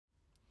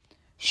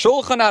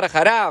Shulchan Aruch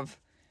Harav.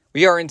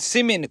 We are in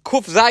Simin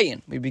Kuf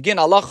Zayin. We begin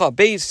Halacha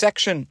Beis,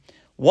 section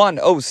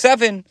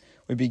 107.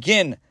 We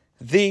begin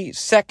the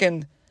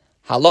second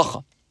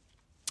Halacha.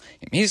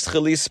 If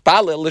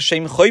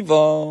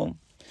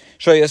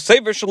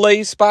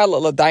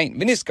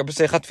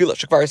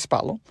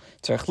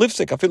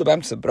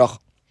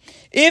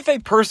a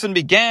person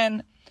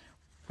began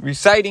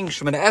reciting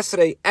Shemona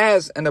Esrei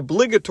as an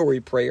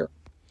obligatory prayer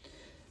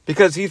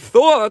because he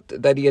thought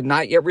that he had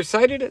not yet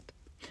recited it,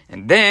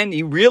 and then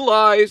he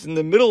realized in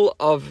the middle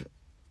of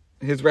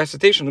his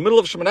recitation, in the middle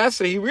of Shemona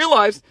Esrei, he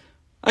realized,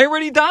 I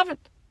already davened.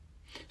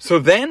 So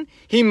then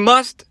he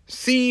must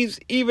cease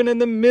even in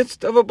the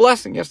midst of a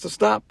blessing. He has to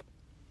stop.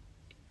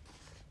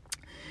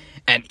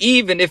 And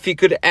even if he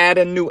could add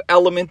a new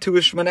element to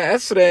his Shemona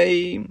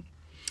Esrei,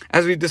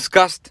 as we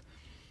discussed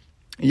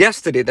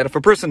yesterday, that if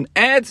a person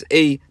adds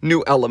a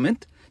new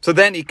element, so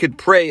then he could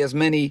pray as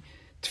many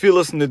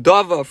tefillas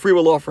nedava, free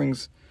will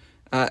offerings,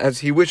 as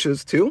he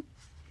wishes to.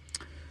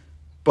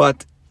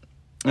 But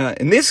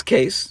in this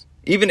case,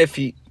 even if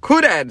he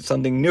could add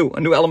something new,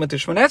 a new element to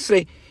Shemona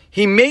Esrei,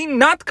 he may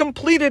not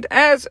complete it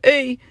as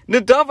a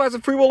nedava, as a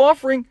free will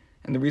offering.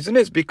 And the reason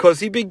is because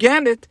he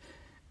began it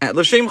at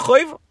l'shem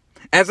choiva,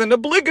 as an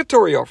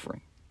obligatory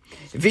offering.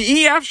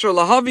 V'i afshar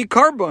lahavi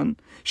karbon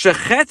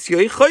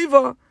shechetzyoi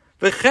choiva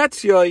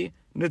v'chetzyoi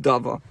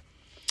nedava.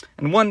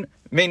 And one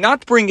may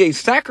not bring a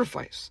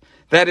sacrifice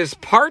that is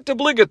part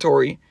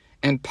obligatory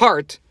and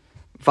part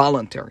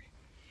voluntary.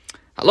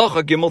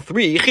 Halacha Gimel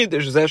 3,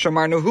 Chidush zeh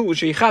shamarnu hu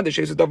sheyichadesh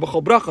esedav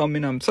b'chol bracha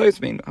min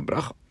hamtzayis mein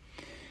habracha.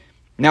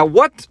 Now,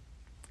 what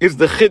is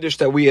the Chidush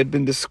that we had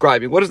been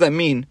describing? What does that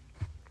mean?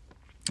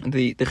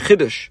 The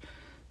Chidush.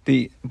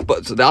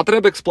 So the Alter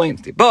Rebbe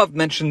explains, the above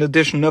mentioned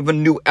addition of a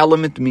new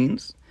element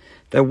means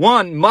that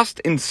one must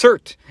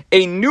insert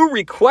a new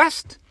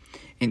request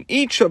in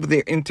each of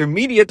the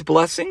intermediate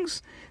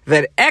blessings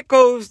that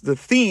echoes the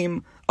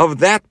theme of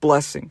that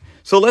blessing.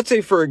 So let's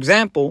say, for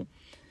example,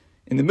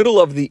 in the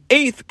middle of the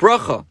 8th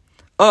bracha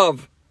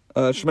of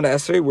Shemona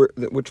Esrei,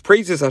 which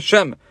praises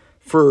Hashem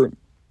for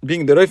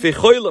being the Reifei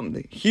Cholim,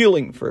 the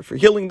healing, for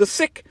healing the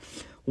sick,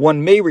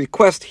 one may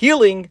request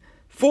healing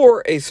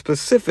for a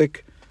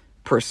specific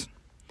person.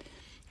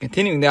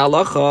 Continuing the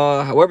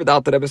halacha, however, the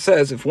Alter Rebbe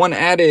says, if one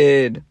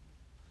added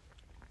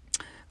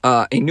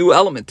a new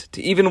element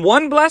to even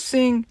one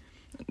blessing,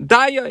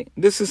 dayai,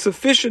 this is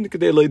sufficient.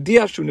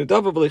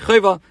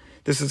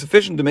 This is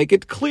sufficient to make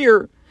it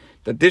clear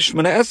that this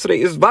Shemona Esrei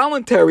is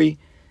voluntary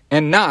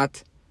and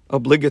not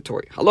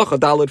obligatory. Halacha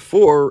Dalet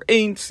 4,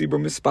 Ein Tzibur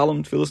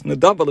Mispalim Tfilas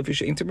Nedava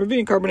Lefisha Ein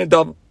Timravin Carbon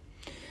Nedava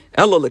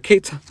Ella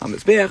Leketz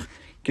HaMizbeach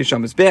Kish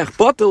HaMizbeach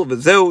Batel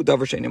V'Zeu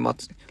Davar Shein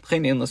Yamatzi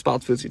L'chein Ein L'Spal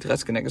Tfilas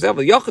Yitches Keneg Zev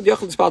Yachad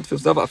L'Spal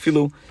Tfilas Dava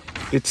Afilu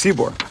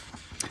B'Tzibur.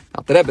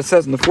 The Rebbe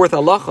says in the 4th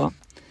halacha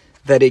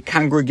that a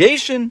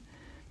congregation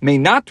may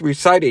not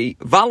recite a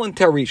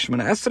voluntary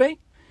Shemona Esrei,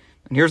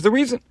 and here's the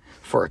reason: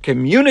 for a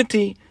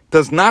community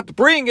does not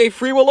bring a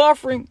free will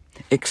offering,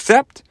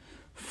 except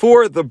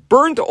for the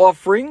burnt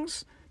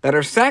offerings that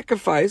are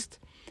sacrificed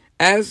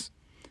as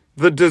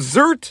the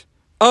dessert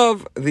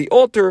of the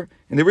altar.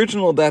 In the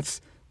original,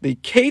 that's the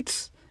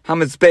Ketz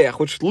HaMizbeach,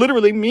 which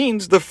literally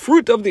means the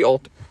fruit of the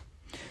altar.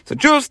 So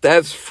just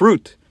as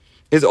fruit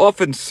is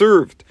often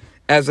served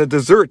as a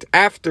dessert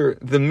after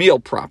the meal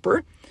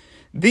proper,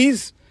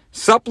 these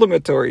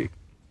supplementary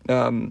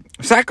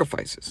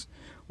sacrifices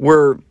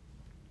were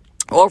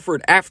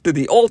offered after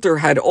the altar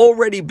had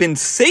already been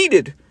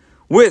sated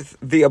with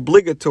the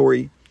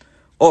obligatory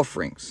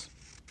offerings.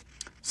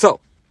 So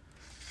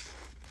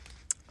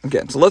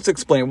let's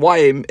explain why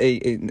a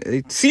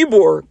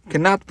tzibor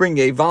cannot bring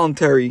a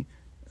voluntary,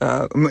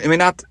 may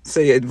not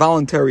say a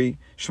voluntary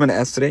Shemona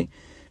Esrei,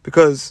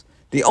 because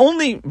the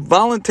only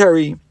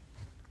voluntary,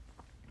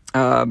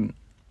 the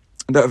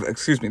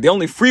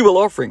only free will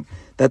offering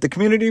that the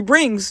community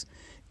brings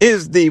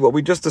is what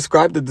we just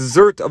described, the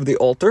dessert of the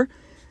altar,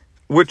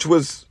 which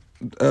was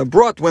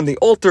brought when the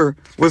altar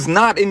was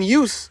not in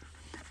use,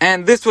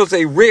 and this was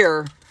a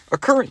rare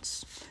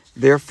occurrence.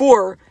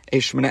 Therefore, a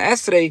Shemona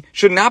Esrei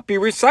should not be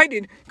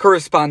recited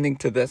corresponding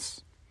to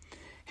this.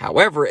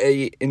 However,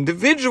 an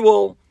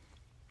individual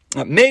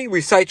may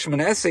recite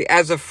Shemona Esrei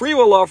as a free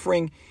will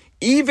offering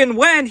even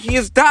when he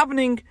is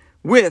davening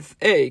with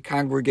a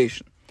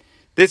congregation.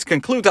 This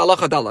concludes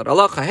halacha dalar.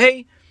 Halacha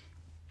hey,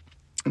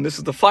 and this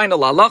is the final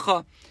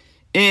halacha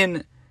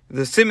in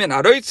the Simin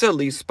Aroitza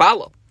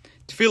Lispalo.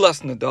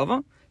 Tfilas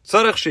Nedava,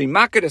 Tzarech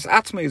Sheimaker es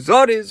Atzmei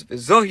Zoriz,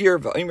 V'Zohir,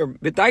 V'Omer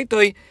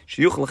B'Daitoi,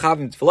 Sheyuch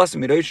L'Chavim Tfilas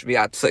Mirosh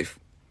V'Yad Seif.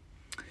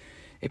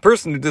 A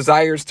person who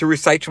desires to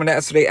recite Shemona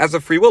Esrei as a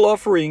free will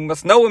offering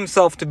must know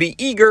himself to be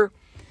eager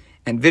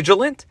and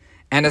vigilant,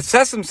 and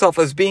assess himself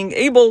as being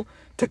able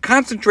to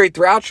concentrate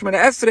throughout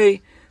Shemona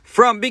Esrei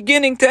from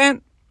beginning to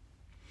end.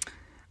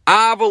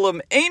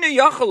 Avolam Eina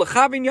Yachal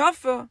L'Chavim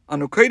Yafa,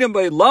 Anu Koydem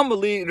Bei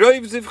Lamali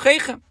Roiv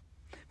Zivchechem,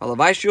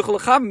 V'Lavai Sheyuch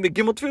L'Chavim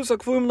B'Gimel Tfilas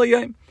HaKfuyim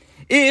L'Yayim.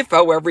 If,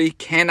 however, he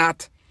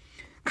cannot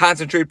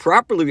concentrate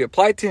properly, we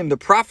apply to him the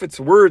prophet's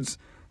words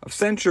of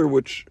censure,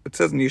 which it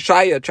says in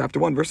Yeshaya chapter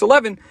 1 verse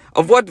 11,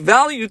 of what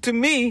value to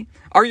me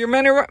are your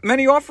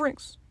many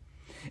offerings?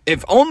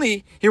 If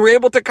only he were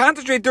able to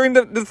concentrate during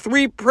the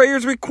 3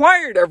 prayers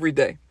required every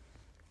day.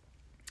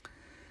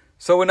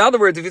 So in other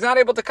words, if he's not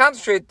able to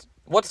concentrate,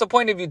 what's the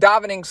point of you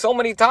davening so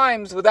many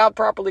times without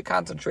properly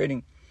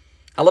concentrating?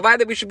 Halavai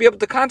that we should be able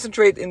to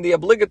concentrate in the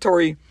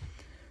obligatory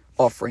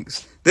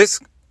offerings. This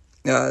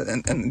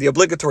and the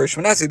obligatory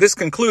Shmoneh Esrei. This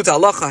concludes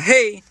Halacha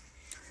Hey,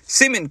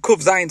 Siman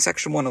Kuf Zayin,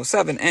 section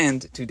 107,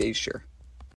 and today's shir.